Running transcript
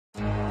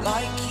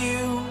like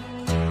you.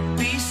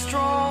 Be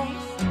strong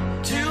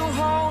to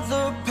hold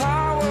the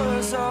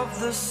powers of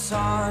the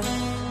sun.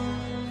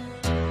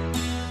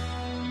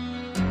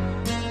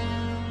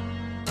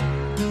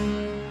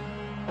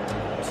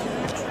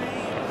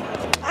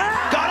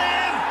 Got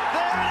him!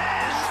 There it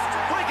is!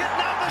 Wicket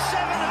number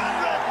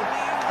 700!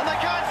 And they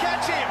can't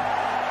catch him!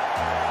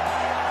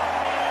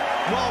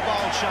 Well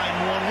bowled, Shane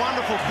Warne.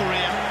 Wonderful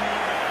career.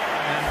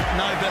 And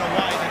no better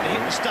way than to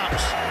hit the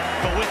stumps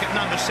for wicket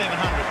number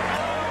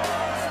 700.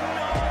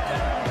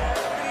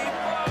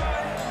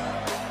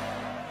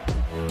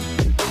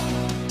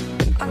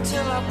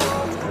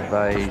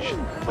 Beige.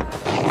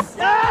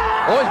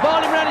 Oh, he's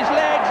bowled him round his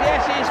legs.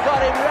 Yes, he's got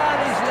him round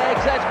his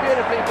legs. That's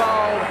beautifully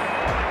bowled.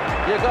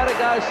 You've got to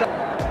go.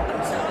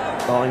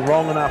 Bowling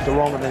wrong and after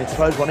wrong, and then he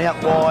throws one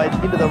out wide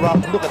into the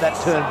rough. Look at that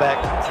turn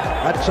back.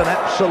 That's an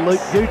absolute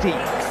beauty.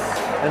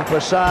 And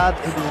Prasad,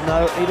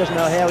 he doesn't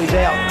know how he's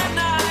out.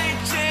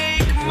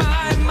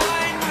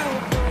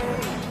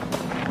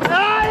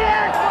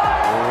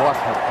 What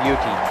a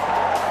beauty.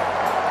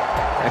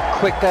 A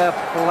quicker,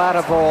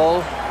 flatter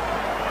ball.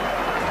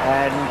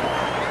 And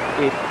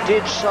it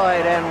did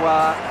side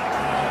Anwar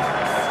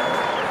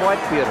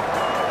quite beautiful.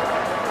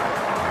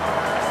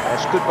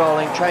 That's good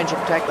bowling, change of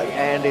tack,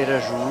 and it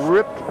has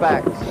ripped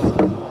back.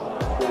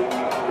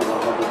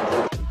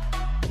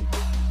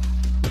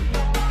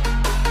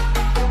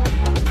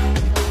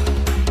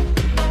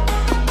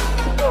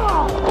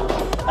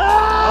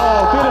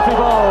 Oh, beautifully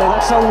bowled.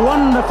 That's a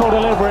wonderful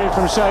delivery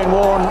from Shane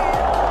Warne.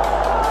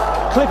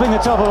 Clipping the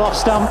top of off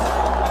stump.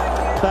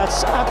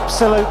 That's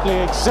absolutely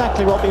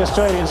exactly what the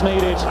Australians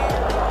needed.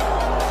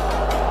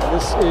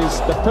 This is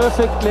the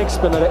perfect leg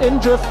spinner. In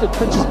drift, it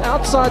pitches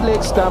outside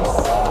leg stump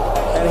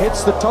and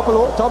hits the top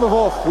of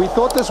off. We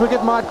thought this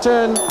wicket might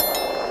turn.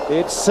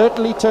 It's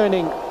certainly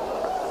turning.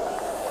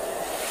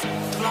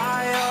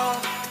 Fly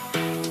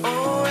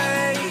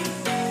away.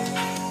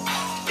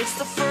 It's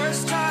the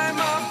first time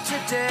of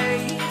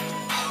today.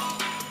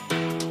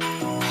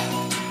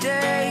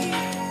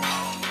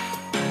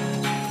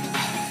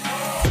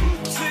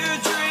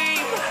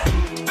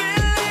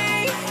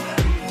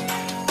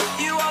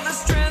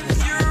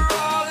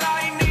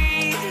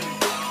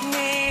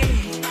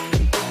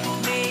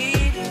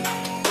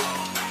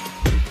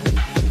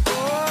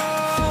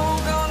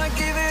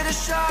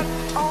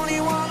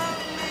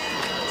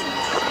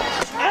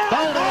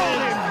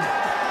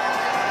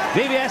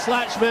 VVS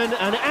Latchman,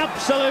 an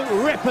absolute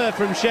ripper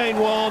from Shane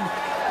Warne,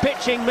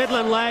 pitching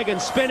Midland leg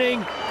and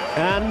spinning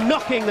and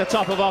knocking the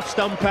top of off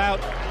stump out.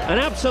 An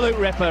absolute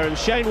ripper, and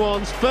Shane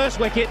Warne's first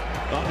wicket.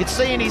 You can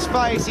see in his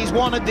face, he's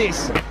wanted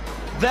this.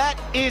 That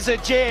is a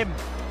gem.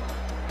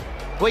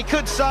 We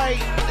could say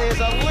there's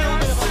a little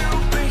bit of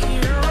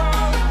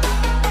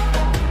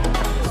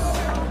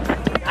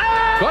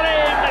Got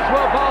him! That's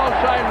well bowled,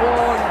 Shane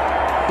Warne.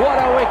 What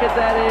a wicket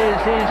that is.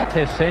 His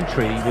Test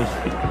century. He was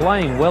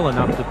playing well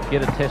enough to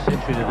get a Test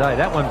century today.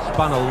 That one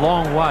spun a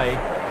long way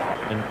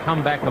and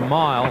come back a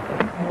mile.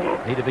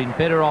 He'd have been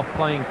better off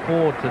playing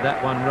forward to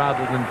that one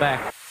rather than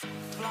back.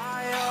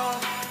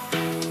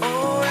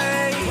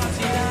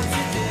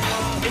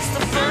 He's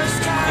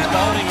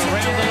bowling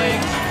around the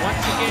legs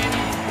once again.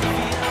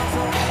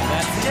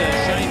 That's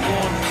Shane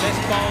Warne,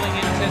 best bowling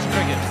in Test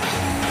cricket.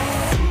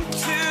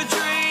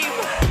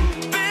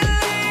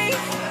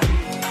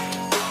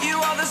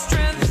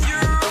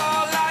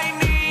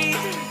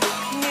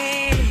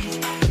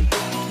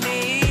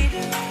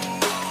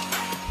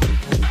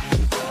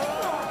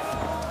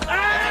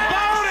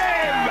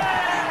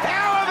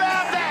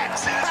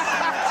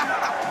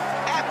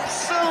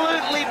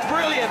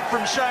 brilliant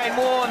from Shane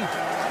Warne.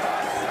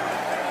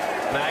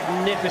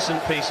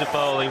 Magnificent piece of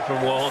bowling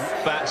from Warne.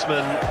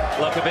 Batsmen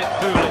look a bit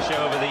foolish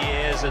over the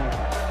years, and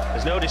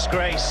there's no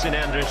disgrace in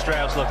Andrew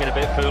Strauss looking a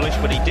bit foolish,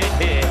 but he did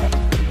here.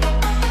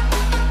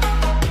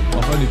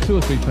 Off only 2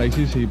 or 3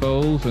 paces he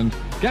bowls, and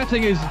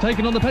Gatting is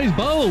taken on the pace,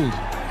 bowled.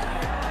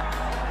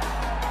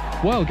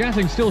 Well,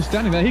 Gatting's still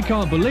standing there, he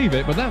can't believe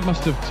it, but that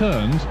must have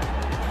turned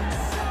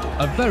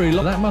a very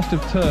long, that must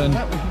have turned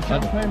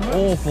an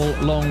awful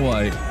long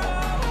way.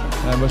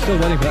 And we're still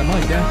waiting for that.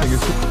 Mike Gatting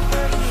is